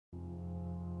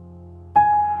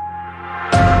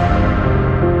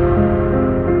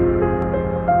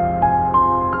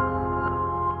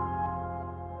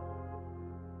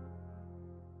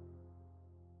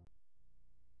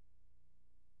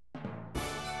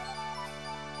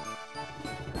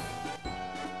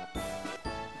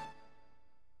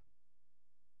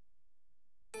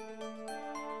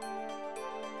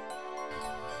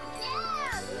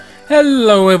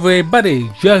Hello everybody,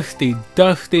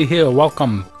 Justy-Dusty here.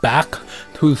 Welcome back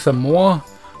to some more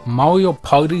Mario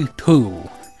Party 2.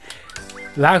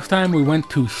 Last time we went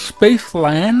to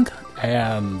Spaceland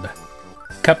and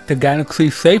kept the galaxy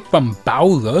safe from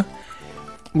Bowser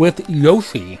with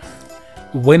Yoshi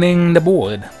winning the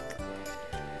board.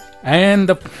 And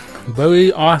a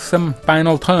very awesome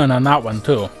final turn on that one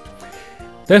too.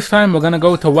 This time we're gonna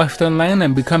go to Western Land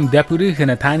and become deputies in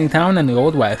a tiny town in the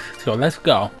Old West. So let's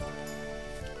go.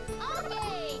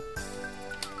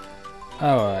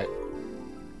 Alright.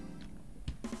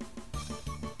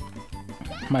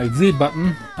 My Z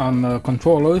button on the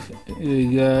controllers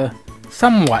is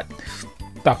somewhat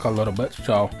stuck a little bit,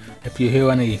 so if you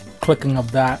hear any clicking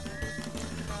of that.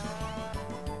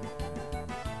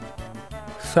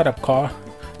 Setup car.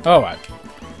 Alright.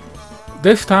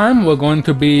 This time we're going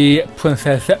to be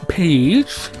Princess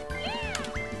Peach.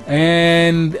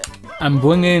 And I'm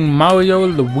bringing Mario,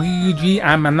 Luigi,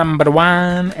 I'm a number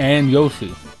one, and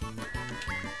Yoshi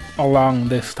along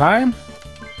this time.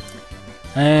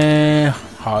 And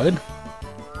hard.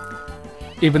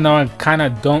 Even though I kind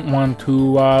of don't want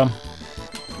to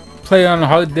play on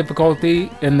hard difficulty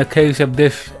in the case of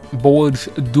this board's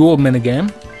dual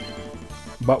minigame.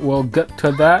 But we'll get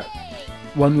to that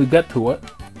when we get to it.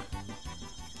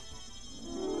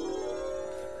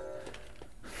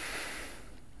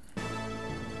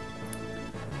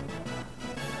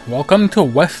 Welcome to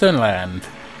Western Land.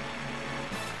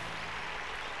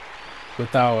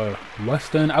 With our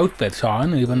Western outfits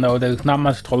on, even though there's not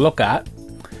much to look at.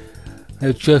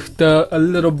 It's just a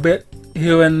little bit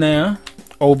here and there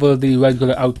over the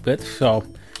regular outfits, so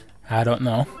I don't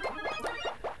know.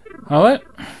 Alright.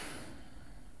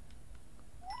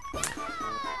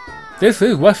 This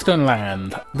is Western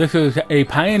Land. This is a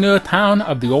pioneer town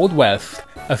of the Old West.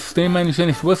 A steam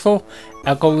engine's whistle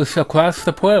echoes across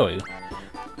the prairie.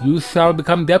 You shall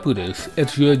become deputies.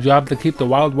 It's your job to keep the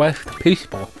Wild West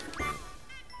peaceful.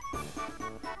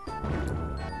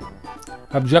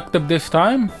 Objective this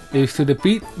time is to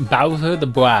defeat Bowser the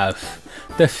Brass,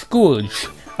 the scourge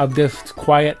of this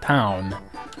quiet town.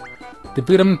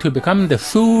 Defeat him to become the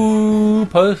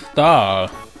superstar.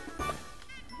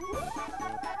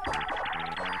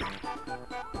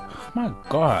 Oh my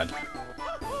god.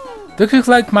 This is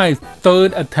like my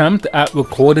third attempt at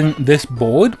recording this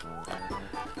board.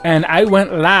 And I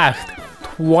went last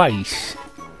twice.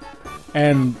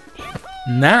 And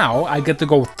now I get to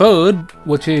go third,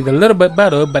 which is a little bit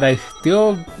better, but I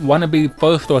still want to be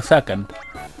first or second.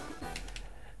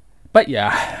 But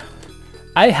yeah,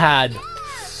 I had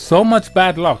so much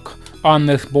bad luck on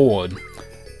this board,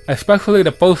 especially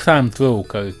the first time through,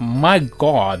 because my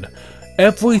god,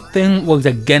 everything was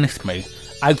against me.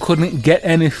 I couldn't get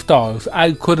any stars,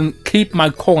 I couldn't keep my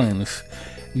coins.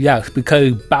 Yes,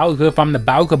 because Bowser from the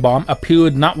Bowser Bomb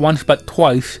appeared not once but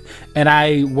twice, and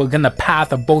I was in the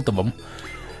path of both of them.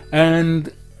 And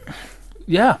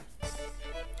yeah.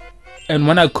 And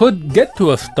when I could get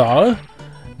to a star,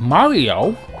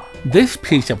 Mario, this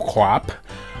piece of crap,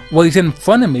 was in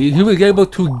front of me. He was able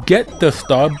to get the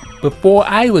star before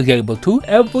I was able to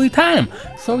every time.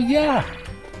 So yeah.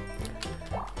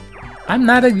 I'm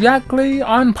not exactly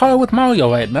on par with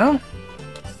Mario right now.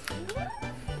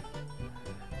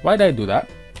 Why'd I do that?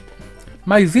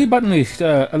 My Z button is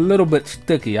a little bit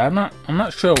sticky. I'm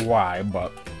not sure why,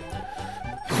 but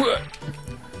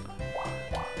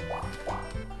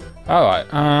alright,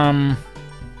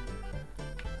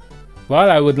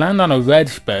 well, I would land on a red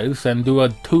space and do a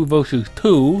 2 versus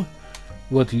 2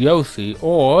 with Yoshi,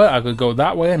 or I could go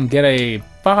that way and get a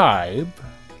 5.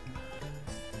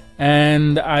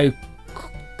 And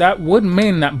that would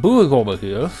mean that Boo is over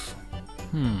here.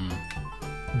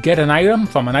 Get an item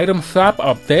from an item shop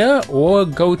up there, or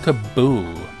go to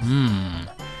Boo.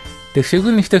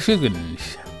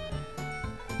 Decisions.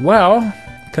 Well,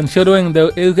 considering there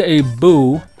is a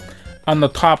Boo on the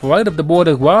top right of the board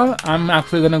as well, I'm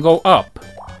actually gonna go up.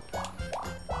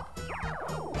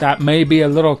 That may be a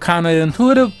little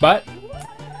counterintuitive, but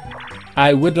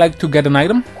I would like to get an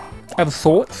item of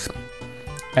sorts,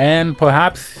 and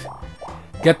perhaps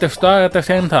get the star at the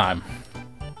same time.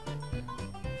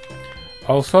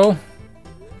 Also,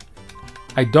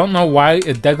 I don't know why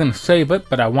it doesn't save it,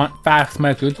 but I want fast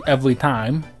message every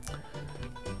time.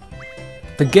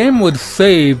 The game would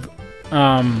save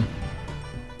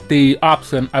the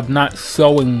option of not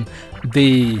showing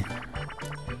the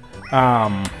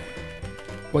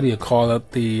what do you call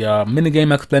it, the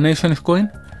minigame explanation screen,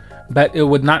 but it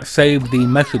would not save the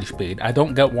message speed. I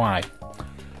don't get why.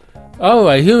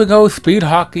 Alright, here we go, speed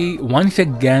hockey once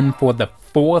again for the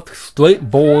 4th straight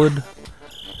board.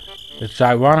 It's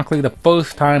ironically the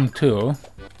first time too.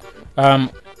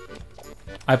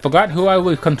 I forgot who I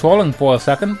was controlling for a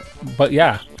second, but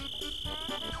yeah.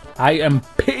 I am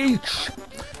Peach!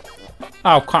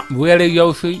 Oh, come, really,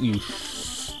 Yoshi? You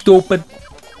stupid.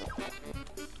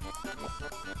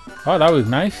 Oh, that was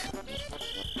nice.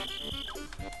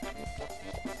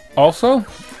 Also,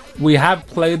 we have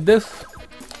played this.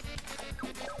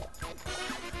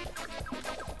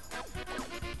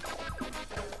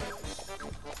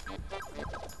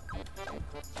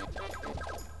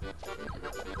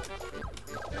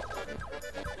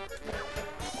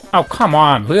 Oh, come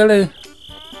on, really?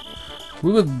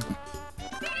 We were...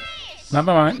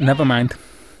 Never mind, never mind.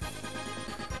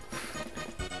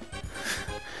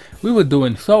 We were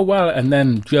doing so well and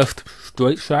then just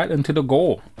straight shot into the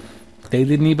goal. They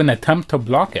didn't even attempt to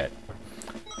block it,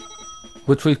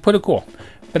 which was pretty cool.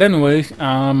 But anyways,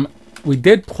 we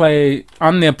did play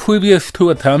on the previous 2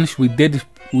 attempts. We did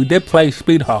play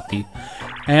speed hockey,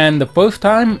 and the first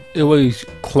time it was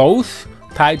close,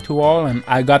 tied to all, and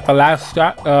I got the last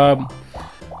shot.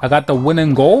 I got the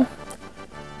winning goal,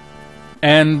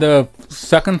 and the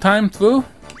second time through,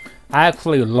 I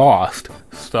actually lost.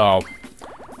 So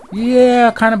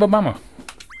yeah, kind of a bummer.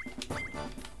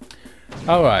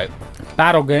 All right.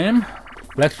 Battle game.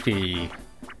 Let's see.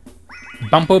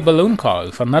 Bumper balloon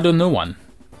cars, another new one.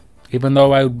 Even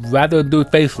though I'd rather do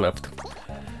facelift.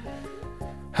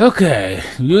 Okay,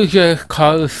 use your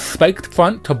car's spiked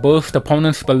front to burst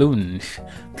opponent's balloons.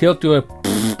 Tilt your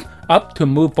up to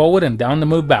move forward and down to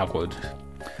move backwards.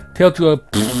 Tilt your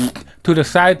to the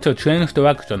side to change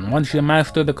direction. Once you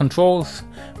master the controls,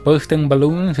 bursting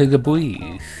balloons is a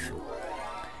breeze.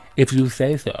 If you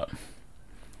say so.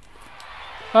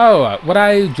 Alright, what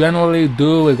I generally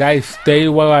do is I stay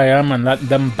where I am and let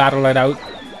them battle it out.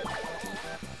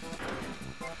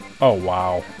 Oh,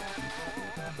 wow.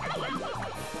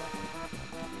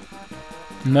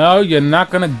 No, you're not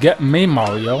gonna get me,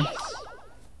 Mario.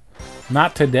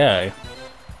 Not today.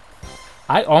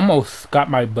 I almost got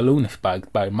my balloon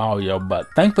spiked by Mario, but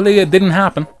thankfully it didn't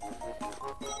happen.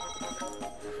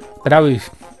 But I was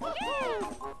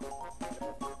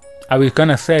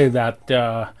gonna say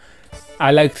that, I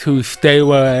like to stay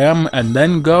where I am and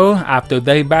then go after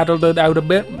they battled it out a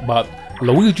bit, but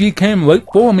Luigi came right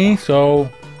for me, so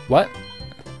what?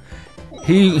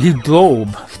 He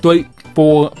drove straight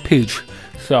for Peach,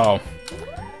 so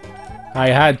I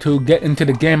had to get into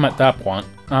the game at that point.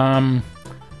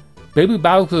 Baby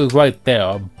Bowser is right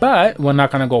there, but we're not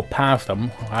gonna go past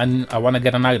him. I want to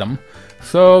get an item.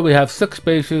 So we have 6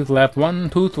 spaces left,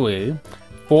 1, 2, 3,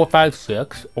 4, 5,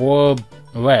 6, or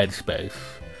red space.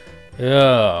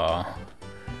 Yeah.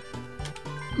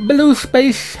 Blue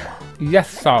space. Yes,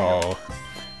 sir.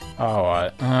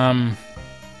 Alright. I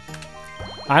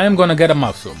am gonna get a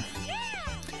mushroom.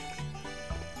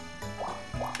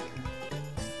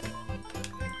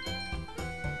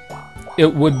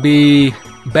 It would be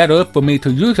better for me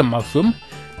to use a mushroom,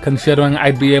 considering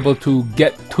I'd be able to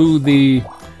get to the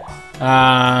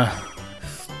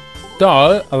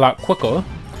star a lot quicker.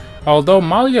 Although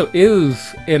Mario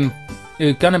is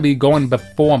gonna be going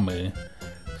before me,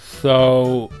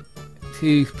 so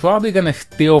he's probably gonna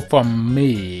steal from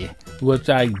me, which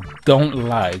I don't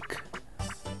like.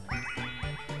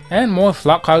 And more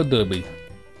slot car derby.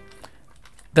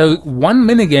 The one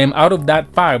minigame out of that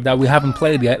 5 that we haven't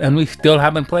played yet, and we still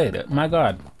haven't played it. My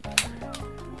god.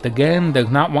 The game does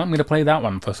not want me to play that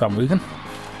one for some reason.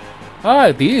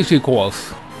 Alright, the easy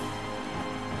course.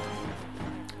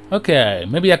 Okay,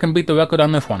 maybe I can beat the record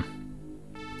on this one.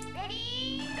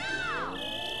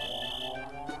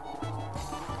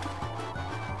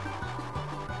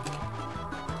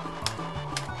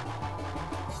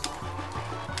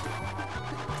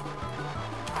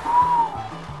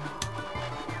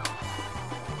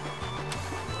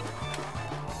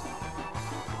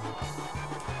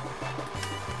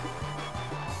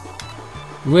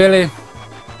 Really?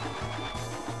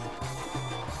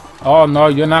 Oh no,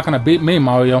 you're not gonna beat me,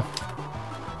 Mario.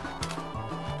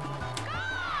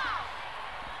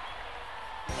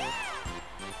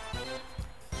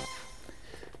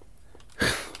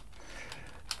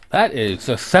 That is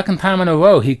the second time in a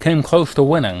row he came close to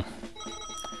winning.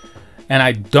 And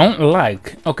I don't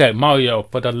like... Okay, Mario,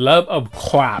 for the love of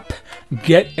crap,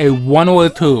 get a 1 or a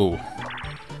 2.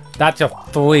 That's a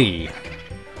 3.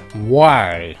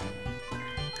 Why?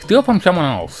 Steal from someone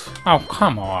else. Oh,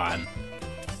 come on.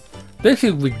 This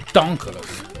is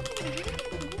ridiculous.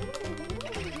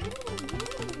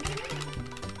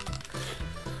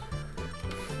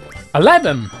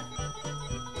 $11.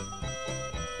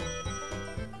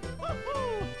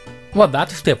 Well,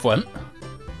 that's different.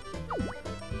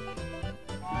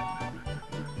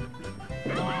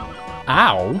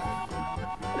 Ow.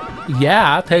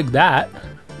 Yeah, I'll take that.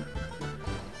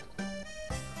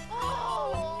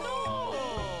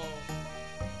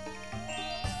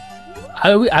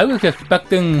 I was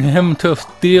expecting him to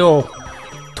steal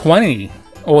 20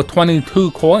 or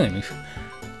 22 coins,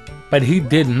 but he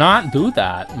did not do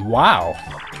that. Wow.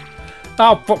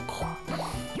 Oh, fuck.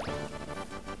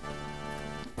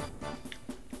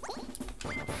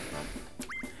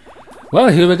 Well,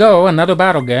 here we go, another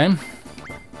battle game.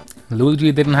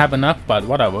 Luigi didn't have enough, but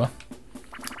whatever.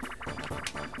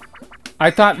 I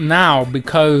thought now,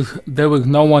 because there was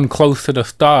no one close to the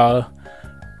star,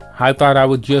 I thought I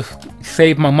would just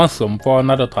save my mushroom for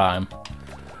another time.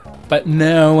 But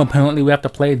no, apparently we have to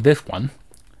play this one.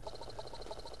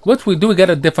 Which we do get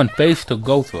a different face to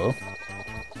go through.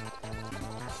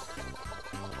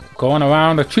 Going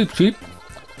around a Cheep Cheep.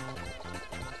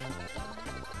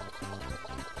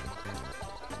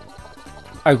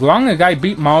 As long as I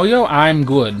beat Mario, I'm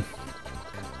good.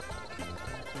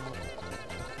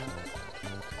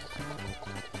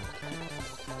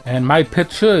 And my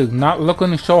picture is not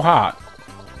looking so hot.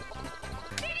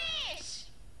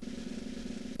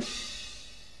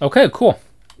 Okay, cool.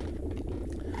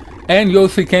 And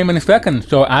Yoshi came in second,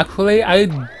 so actually I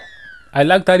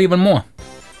like that even more.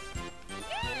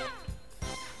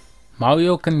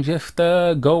 Mario can just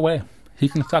go away. He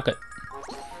can suck it.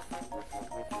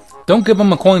 Don't give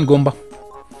him a coin, Goomba.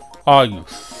 Oh, you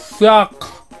suck.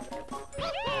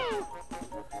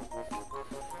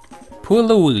 Poor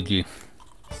Luigi.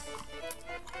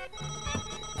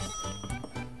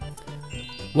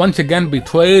 Once again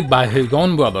betrayed by his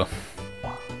own brother.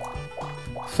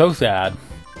 So sad.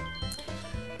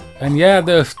 And yeah,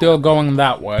 they're still going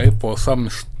that way for some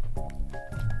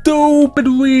stupid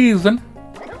reason.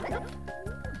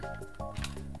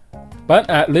 But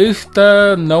at least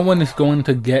no one is going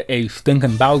to get a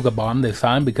stinking Bowser Bomb this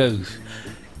time, because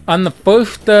on the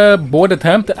first board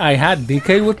attempt I had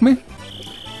DK with me,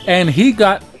 and he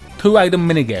got 2 item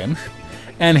minigames,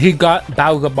 and he got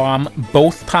Bowser Bomb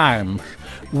both times,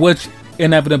 which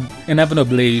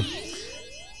inevitably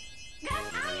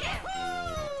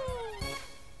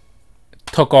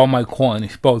took all my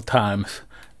coins both times.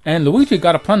 And Luigi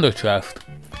got a plunder chest,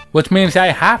 which means I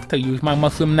have to use my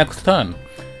mushroom next turn.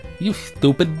 You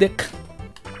stupid dick.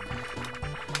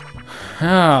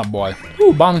 Ah, boy.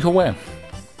 Ooh, bombs away.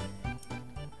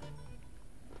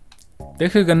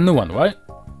 This is a new one, right?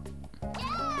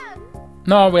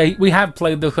 No, wait, we have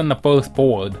played this on the first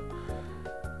board.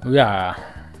 Yeah.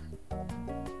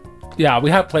 Yeah,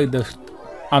 we have played this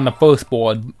on the first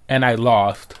board, and I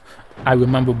lost. I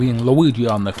remember being Luigi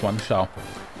on this one, so.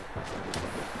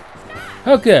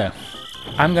 Okay.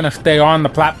 I'm gonna stay on the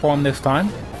platform this time.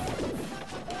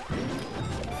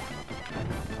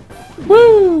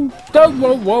 Woo!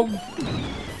 Whoa, whoa!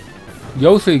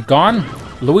 Yoshi gone.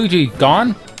 Luigi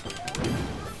gone.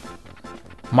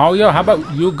 Mario, how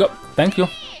about you go? Thank you.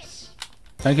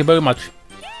 Thank you very much.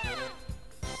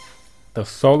 The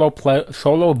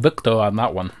solo victor on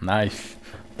that one. Nice.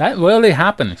 That really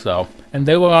happened, so. And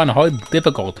they were on hard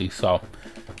difficulty, so.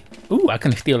 Ooh, I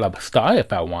can steal a star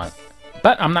if I want.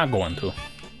 But I'm not going to.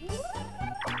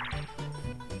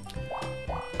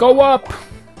 Go up!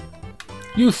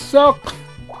 You suck!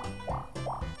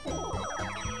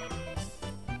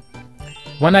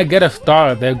 When I get a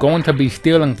star, they're going to be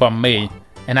stealing from me,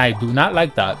 and I do not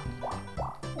like that.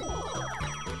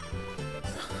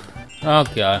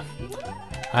 Okay.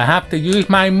 I have to use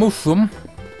my mushroom.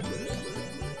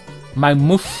 My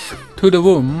mush to the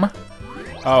room.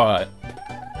 Alright.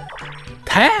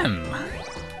 10!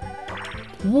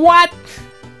 What?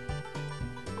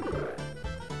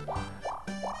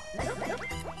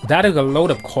 That is a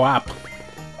load of crap.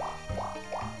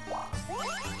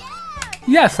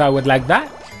 Yes, I would like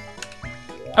that.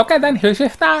 Okay, then here's your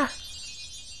star.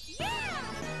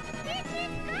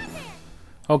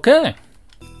 Okay.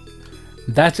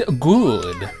 That's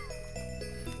good.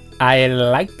 I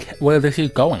like where this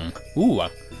is going. Ooh,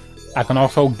 I can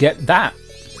also get that.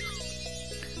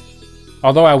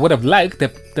 Although I would have liked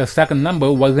if the second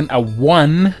number wasn't a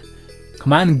 1.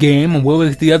 Come on, game, where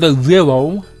is the other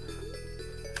 0?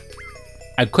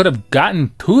 I could have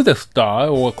gotten to the star,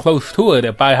 or close to it,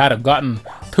 if I had gotten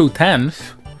 2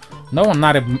 10s. No, I'm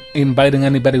not inviting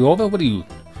anybody over. What are you?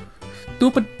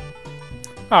 Stupid?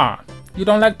 Ah, you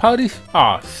don't like parties?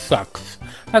 Ah, sucks.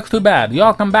 That's too bad.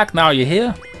 Y'all come back now, you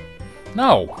hear?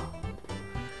 No.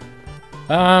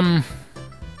 I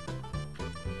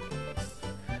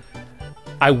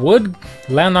would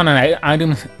land on an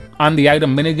item on the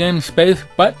item minigame space,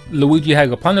 but Luigi has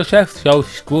a plunder chest, so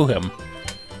screw him.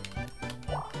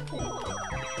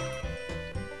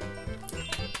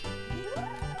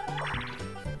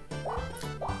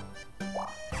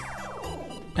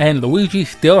 And Luigi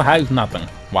still has nothing.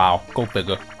 Wow, go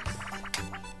figure.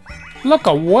 Look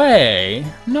away!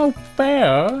 No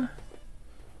fair!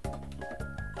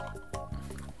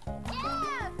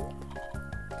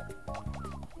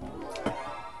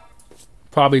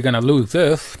 Probably gonna lose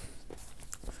this.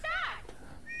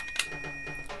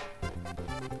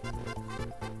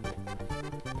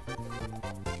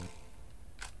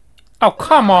 Oh,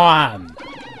 come on!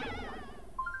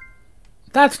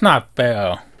 That's not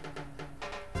fair.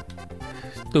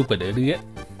 Stupid idiot.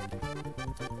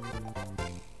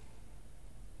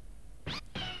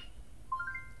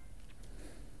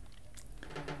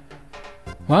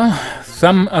 Well,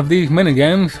 some of these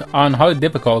minigames on hard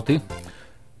difficulty,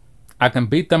 I can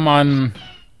beat them on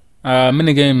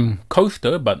minigame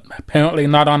coaster, but apparently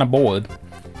not on a board.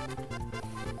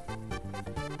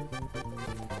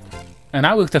 And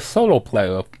I was the solo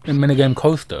player in minigame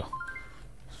coaster.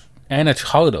 And it's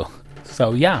harder.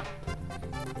 So yeah.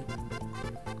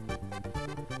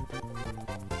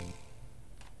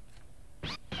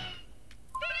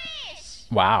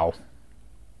 Wow.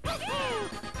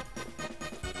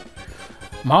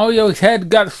 Mario's head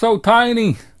got so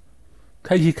tiny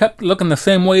because he kept looking the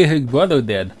same way his brother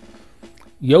did.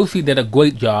 Yoshi did a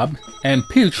great job, and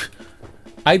Peach,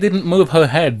 I didn't move her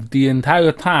head the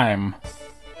entire time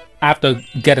after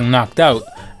getting knocked out,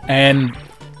 and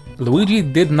Luigi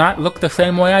did not look the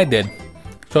same way I did.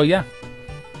 So yeah.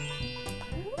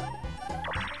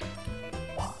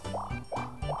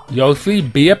 Yoshi,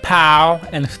 be a pal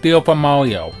and steal from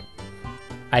Mario.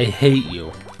 I hate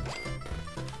you.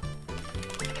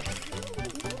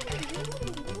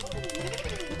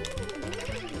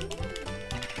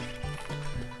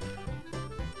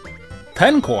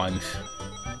 $10 coins.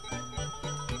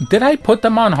 Did I put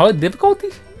them on hard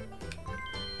difficulties?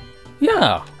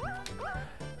 Yeah.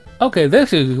 Okay,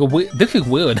 this is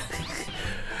weird.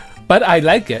 But I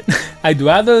like it. I'd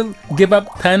rather give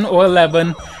up 10 or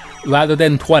 11 rather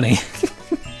than 20.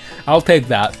 I'll take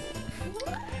that.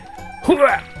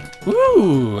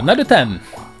 Woo! Another 10.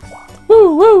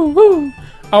 Woo, woo, woo.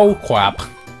 Oh, crap.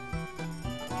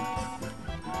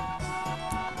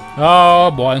 Oh,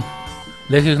 boy.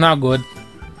 This is not good.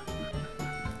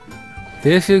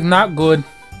 This is not good.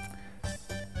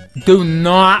 Do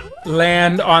not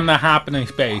land on the happening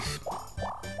space.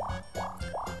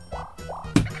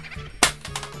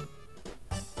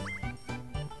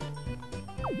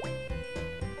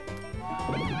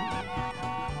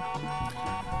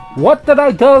 What did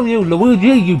I tell you, Luigi,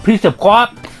 you piece of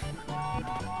crap?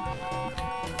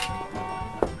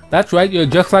 That's right, you're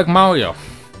just like Mario.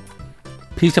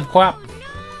 Piece of crap.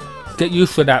 Get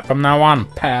used to that from now on,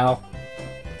 pal.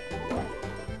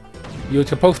 You're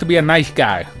supposed to be a nice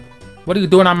guy. What are you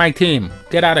doing on my team?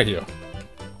 Get out of here.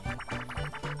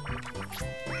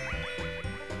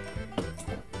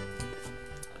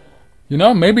 You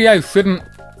know, maybe I shouldn't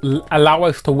allow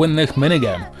us to win this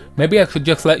minigame. Maybe I should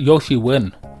just let Yoshi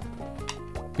win.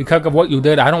 Because of what you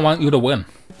did, I don't want you to win.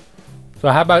 So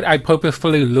how about I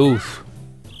purposefully lose?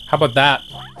 How about that?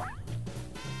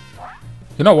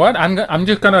 You know what? I'm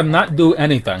just gonna not do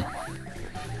anything.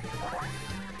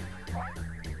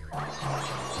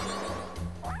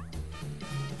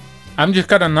 I'm just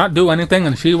gonna not do anything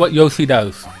and see what Yoshi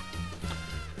does.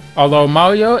 Although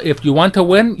Mario, if you want to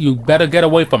win, you better get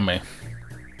away from me.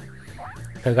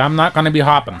 Because I'm not gonna be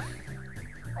hopping.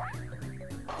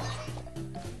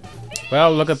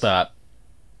 Well, look at that.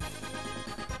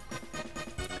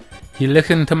 He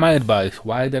listened to my advice.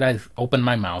 Why did I open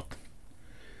my mouth?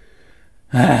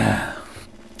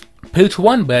 Peach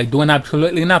won by doing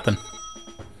absolutely nothing.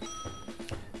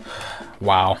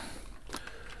 Wow.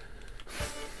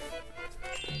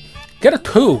 Get a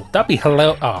 2. That'd be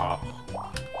hilarious. Oh.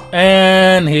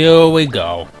 And here we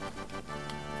go.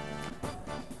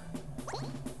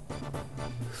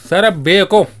 Set up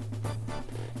vehicle.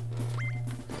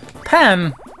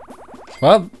 10.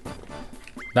 Well,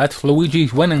 that's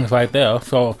Luigi's winnings right there.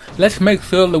 So let's make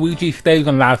sure Luigi stays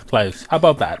in last place. How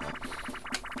about that?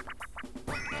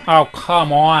 Oh,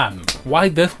 come on. Why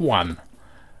this one?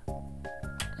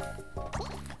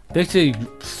 This is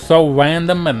so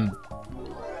random and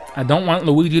I don't want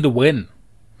Luigi to win.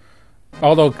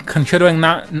 Although, considering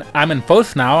I'm in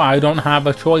first now, I don't have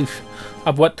a choice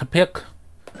of what to pick.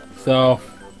 So,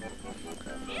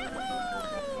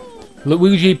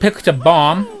 Luigi picks a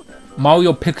bomb.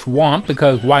 Mario picks Womp,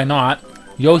 because why not?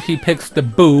 Yoshi picks the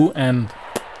Boo, and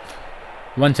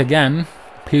once again,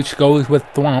 Peach goes with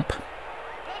Thwomp.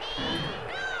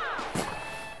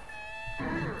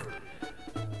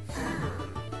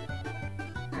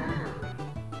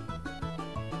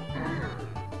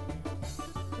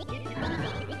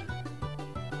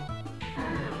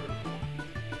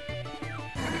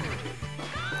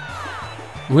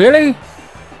 Really?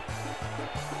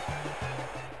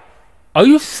 Are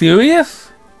you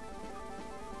serious?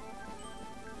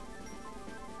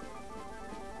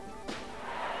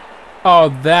 Oh,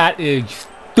 that is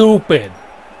stupid.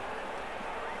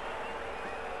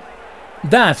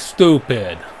 That's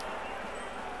stupid.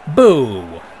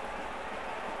 Boo.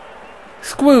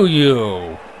 Screw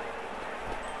you.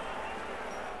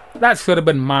 That should have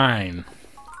been mine.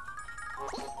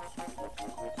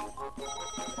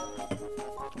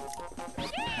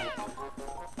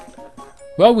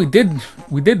 Well, we did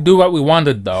do what we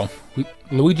wanted though.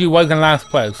 Luigi was in last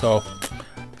place, so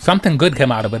something good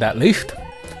came out of it at least.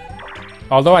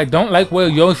 Although I don't like where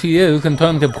Yoshi is in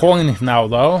terms of coins now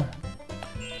though.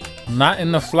 Not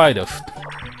in the slightest.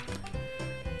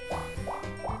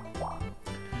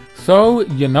 So,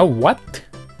 you know what?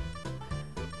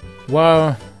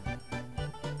 Well...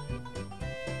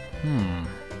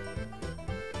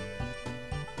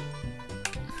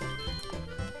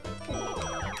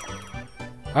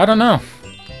 I don't know.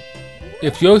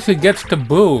 If Yoshi gets to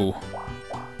Boo...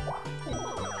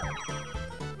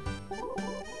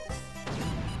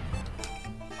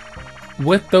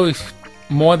 with those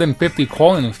more than 50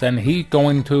 coins, then he's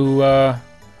going to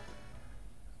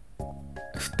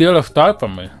steal a star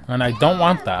from me, and I don't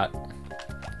want that.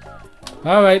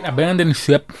 Alright, abandon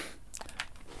ship.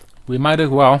 We might as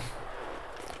well.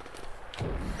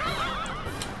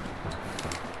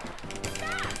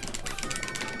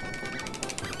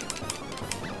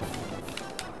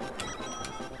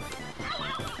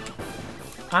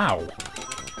 Ow.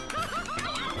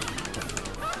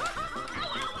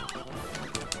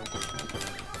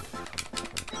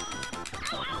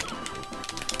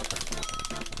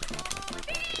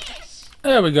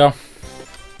 There we go.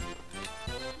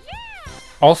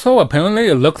 Also, apparently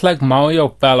it looks like Mario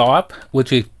fell off,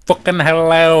 which is fucking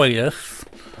hilarious.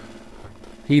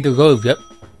 He deserves it.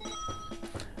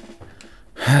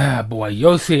 Ah, boy,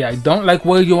 Yoshi, I don't like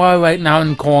where you are right now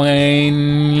in coins.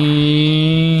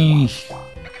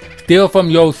 Steal from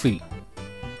Yoshi.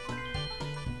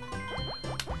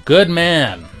 Good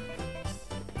man.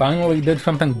 Finally did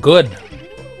something good.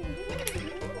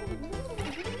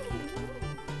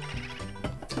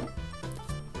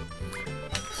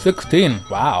 $16.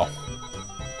 Wow.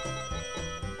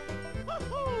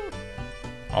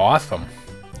 Awesome.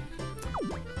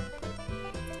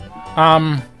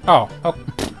 Oh,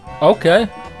 okay.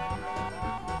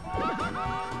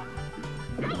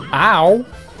 Ow.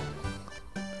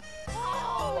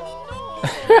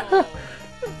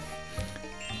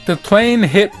 The train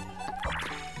hit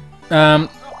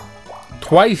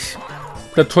twice.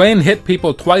 The train hit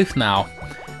people twice now,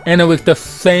 and it was the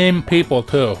same people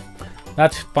too.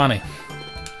 That's funny.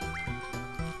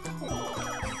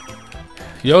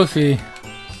 Yoshi,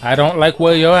 I don't like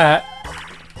where you're at.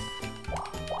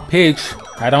 Peach,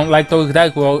 I don't like those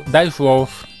dice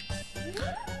rolls.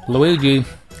 Luigi,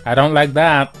 I don't like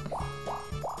that.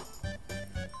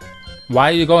 Why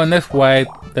are you going this way?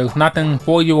 There's nothing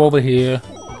for you over here.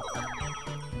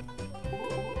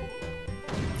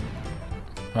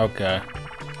 Okay.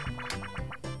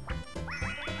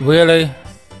 Really?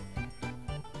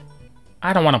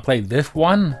 I don't want to play this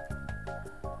one.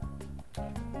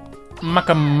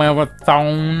 Mecha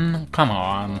Marathon. Come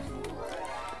on.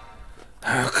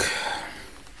 Okay.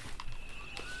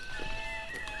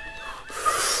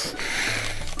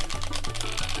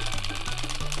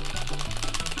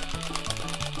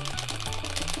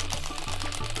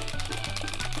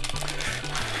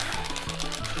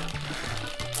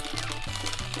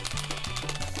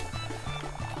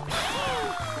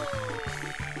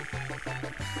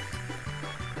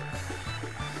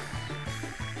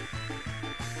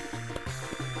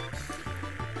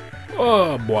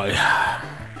 Oh boy.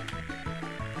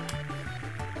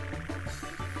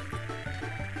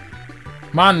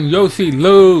 Man, Yoshi,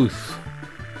 lose.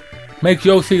 Make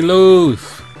Yoshi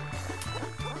lose.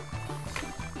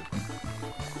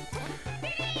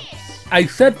 I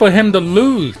said for him to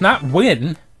lose, not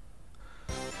win.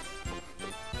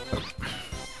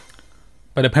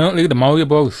 But apparently the Mario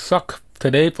Bros suck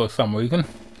today for some reason.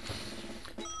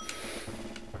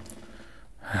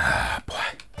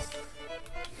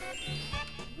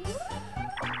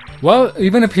 Well,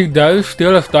 even if he does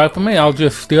steal a star from me, I'll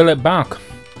just steal it back.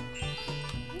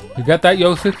 You got that,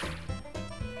 Yoshi?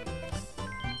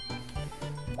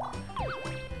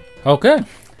 Okay.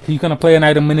 He's gonna play an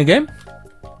item minigame.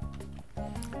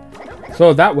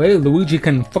 So that way, Luigi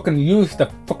can fucking use the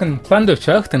fucking plunder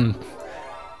chest and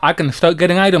I can start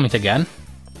getting items again.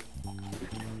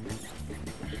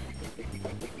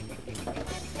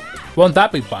 Won't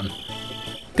that be fun?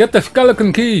 Get the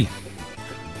skeleton key!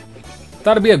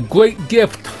 That'd be a great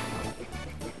gift.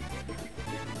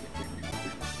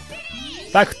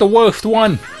 That's the worst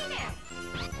one.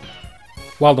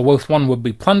 Well, the worst one would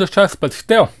be Plunder Chest, but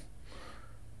still.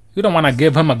 You don't want to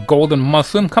give him a golden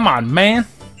mushroom. Come on, man.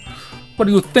 What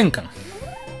are you thinking?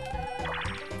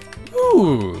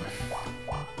 Ooh.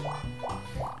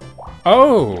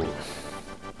 Oh.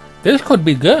 This could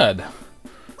be good.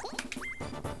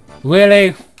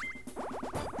 Really?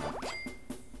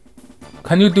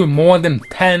 Can you do more than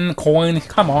 10 coins?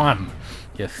 Come on.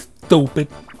 You stupid.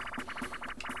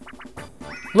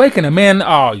 Waking him in?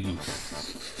 Oh, you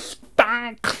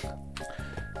stunk.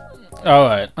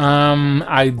 Alright,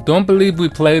 I don't believe we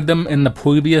played them in the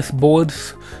previous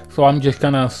boards, so I'm just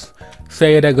gonna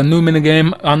say it as a new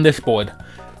minigame on this board.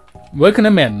 Waking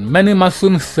them in. Many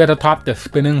mushrooms sit atop the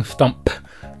spinning stump.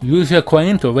 Use your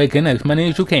coin to rake in as many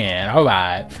as you can.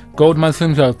 Alright. Gold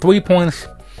mushrooms are 3 points,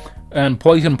 and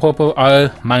poison purple are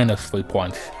 -3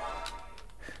 points.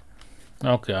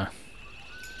 Okay.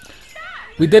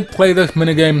 We did play this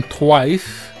minigame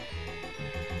twice.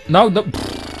 No,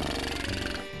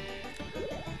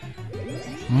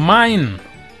 Mine!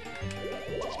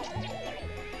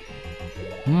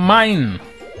 Mine!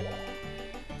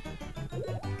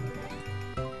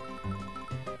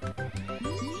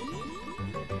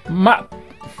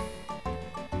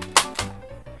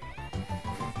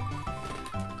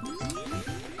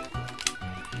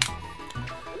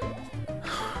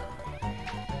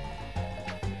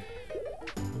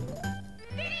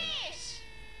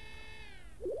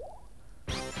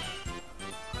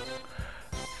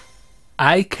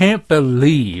 I can't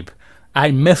believe I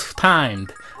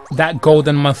mistimed that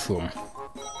golden mushroom.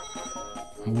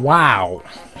 Wow.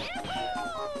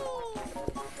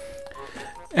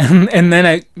 And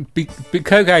then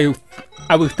because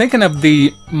I was thinking of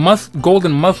the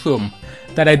golden mushroom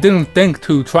that I didn't think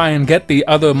to try and get the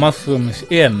other mushrooms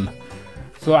in.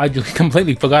 So I just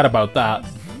completely forgot about that.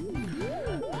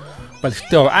 But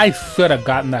still, I should have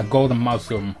gotten that golden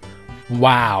mushroom.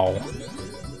 Wow.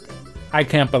 I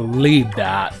can't believe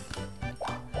that.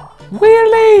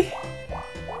 Really?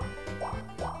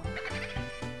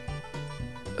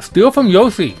 Steal from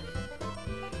Yoshi.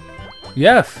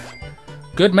 Yes.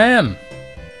 Good man.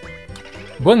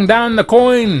 Bring down the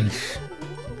coins.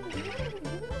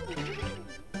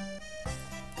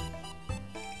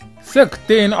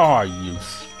 $16 are you?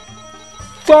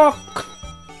 Fuck.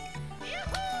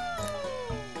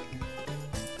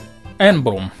 And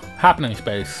boom. Happening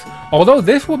space. Although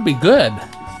this would be good.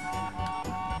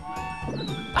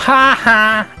 Ha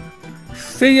ha.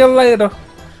 See you later.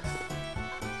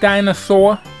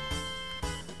 Dinosaur.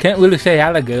 Can't really say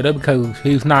alligator because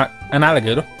he's not an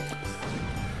alligator.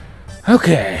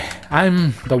 Okay.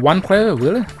 I'm the one player,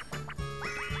 really?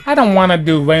 I don't want to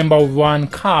do Rainbow Run.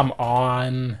 Come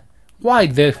on. Why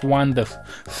this one? The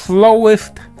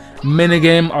slowest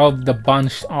minigame of the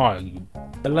bunch. Are you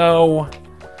below?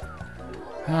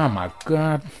 Oh my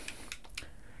god.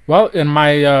 Well, in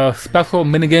my special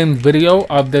minigame video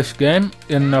of this game,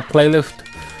 in the playlist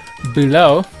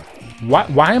below,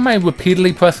 why am I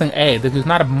repeatedly pressing A? This is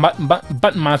not a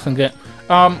button mashing game.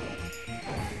 Ow.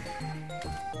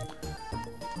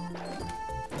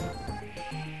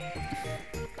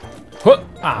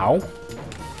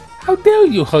 How dare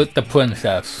you hurt the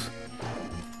princess?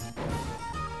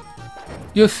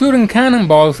 You're shooting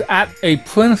cannonballs at a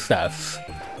princess.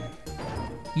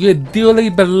 Your dearly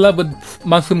beloved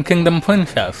Mushroom Kingdom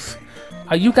princess.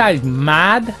 Are you guys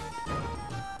mad?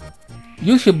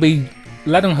 You should be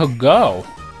letting her go.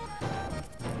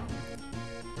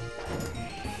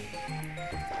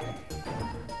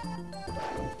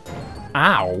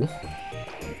 Ow.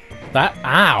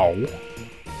 Ow.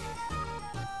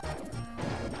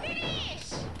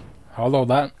 Although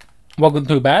that wasn't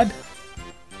too bad.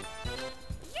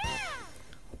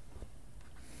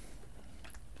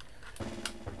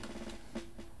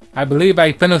 I believe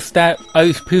I finished that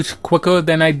ice piece quicker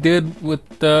than I did with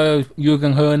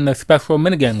using her in the special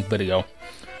minigame video.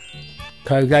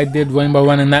 Cause I did Rainbow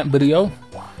Run in that video.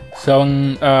 So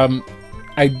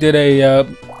I did a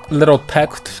little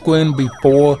text screen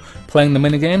before playing the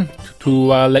minigame to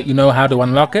let you know how to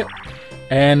unlock it.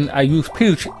 And I used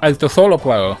Peach as the solo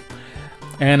player.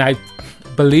 And I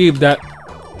believe that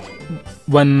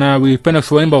when we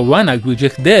finished Rainbow Run, as we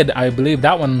just did, I believe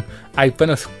that one I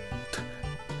finished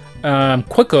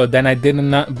quicker than I did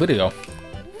in that video.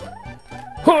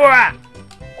 Hurrah!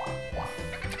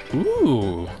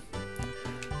 Ooh.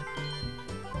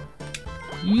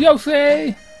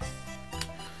 Yoshi!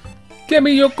 Give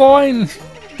me your coins!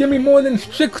 Give me more than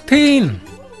 16!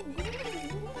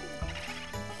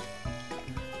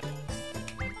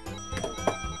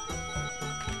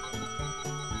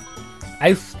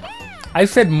 I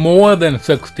said more than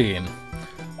 16.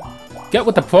 Get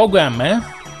with the program, man.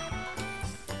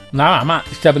 Now I'm at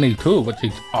 72, which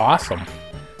is awesome.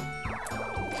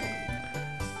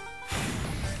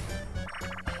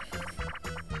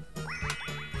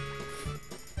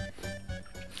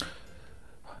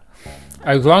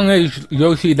 As long as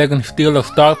Yoshi doesn't steal a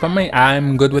star from me,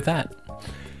 I'm good with that.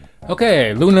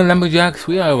 Okay, Lunar Lumberjacks,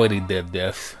 we already did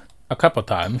this a couple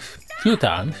times. Few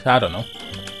times, I don't know.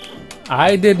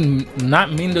 I did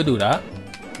not mean to do that.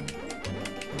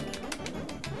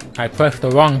 I pressed the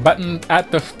wrong button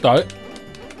at the start.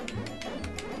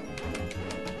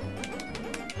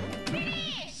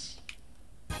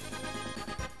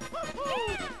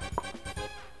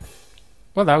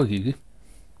 Well, that was easy.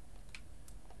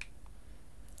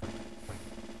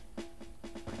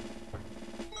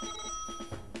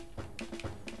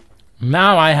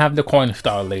 Now I have the coin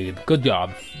star lead. Good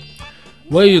job.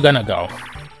 Where are you gonna go?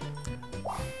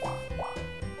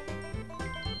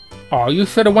 Oh, you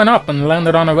should have went up and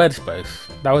landed on a red space.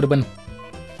 That would have been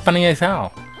funny as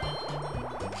hell.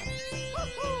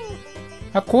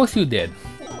 Of course you did.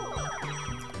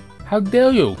 How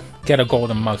dare you get a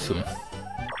golden mushroom?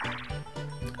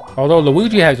 Although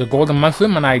Luigi has a golden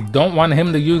mushroom and I don't want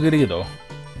him to use it either.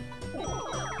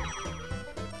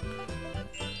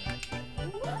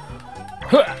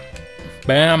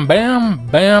 Bam, bam,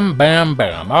 bam, bam,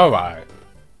 bam. Alright.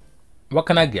 What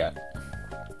can I get?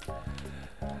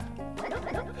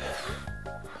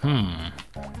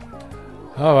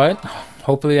 Alright.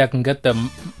 Hopefully I can get the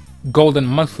golden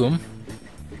mushroom.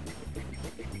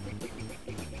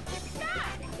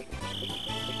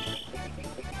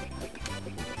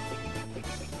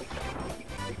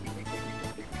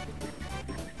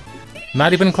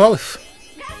 Not even close.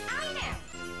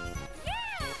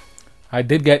 I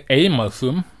did get a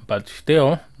mushroom, but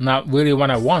still not really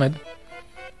what I wanted.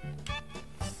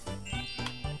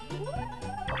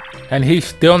 And he's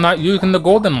still not using the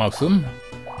golden mushroom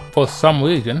for some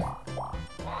reason.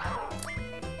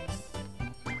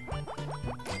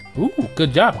 Ooh,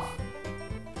 good job.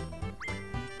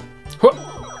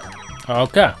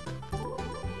 Okay.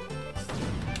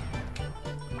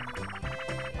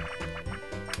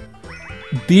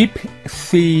 Deep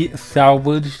sea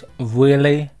salvage,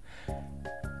 really?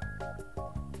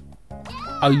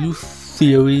 Are you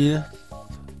serious?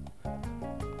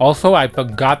 Also, I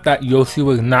forgot that Yoshi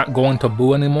was not going to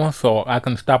Boo anymore, so I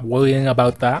can stop worrying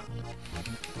about that.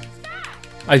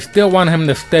 I still want him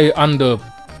to stay under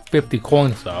 50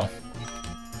 coins though.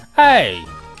 Hey!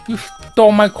 You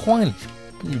stole my coins,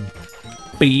 you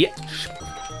bitch.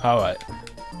 Alright.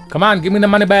 Come on, give me the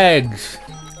money bags.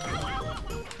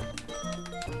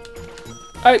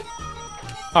 Hey!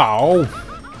 Oh!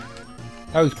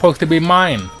 That was supposed to be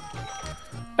mine.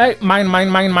 Hey, mine.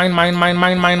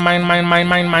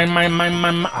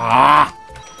 Ah!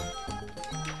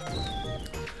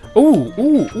 Ooh.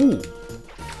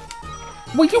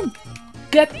 Will you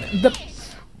get the...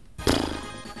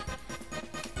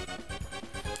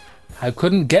 I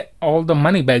couldn't get all the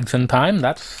money bags in time.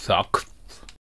 That sucks.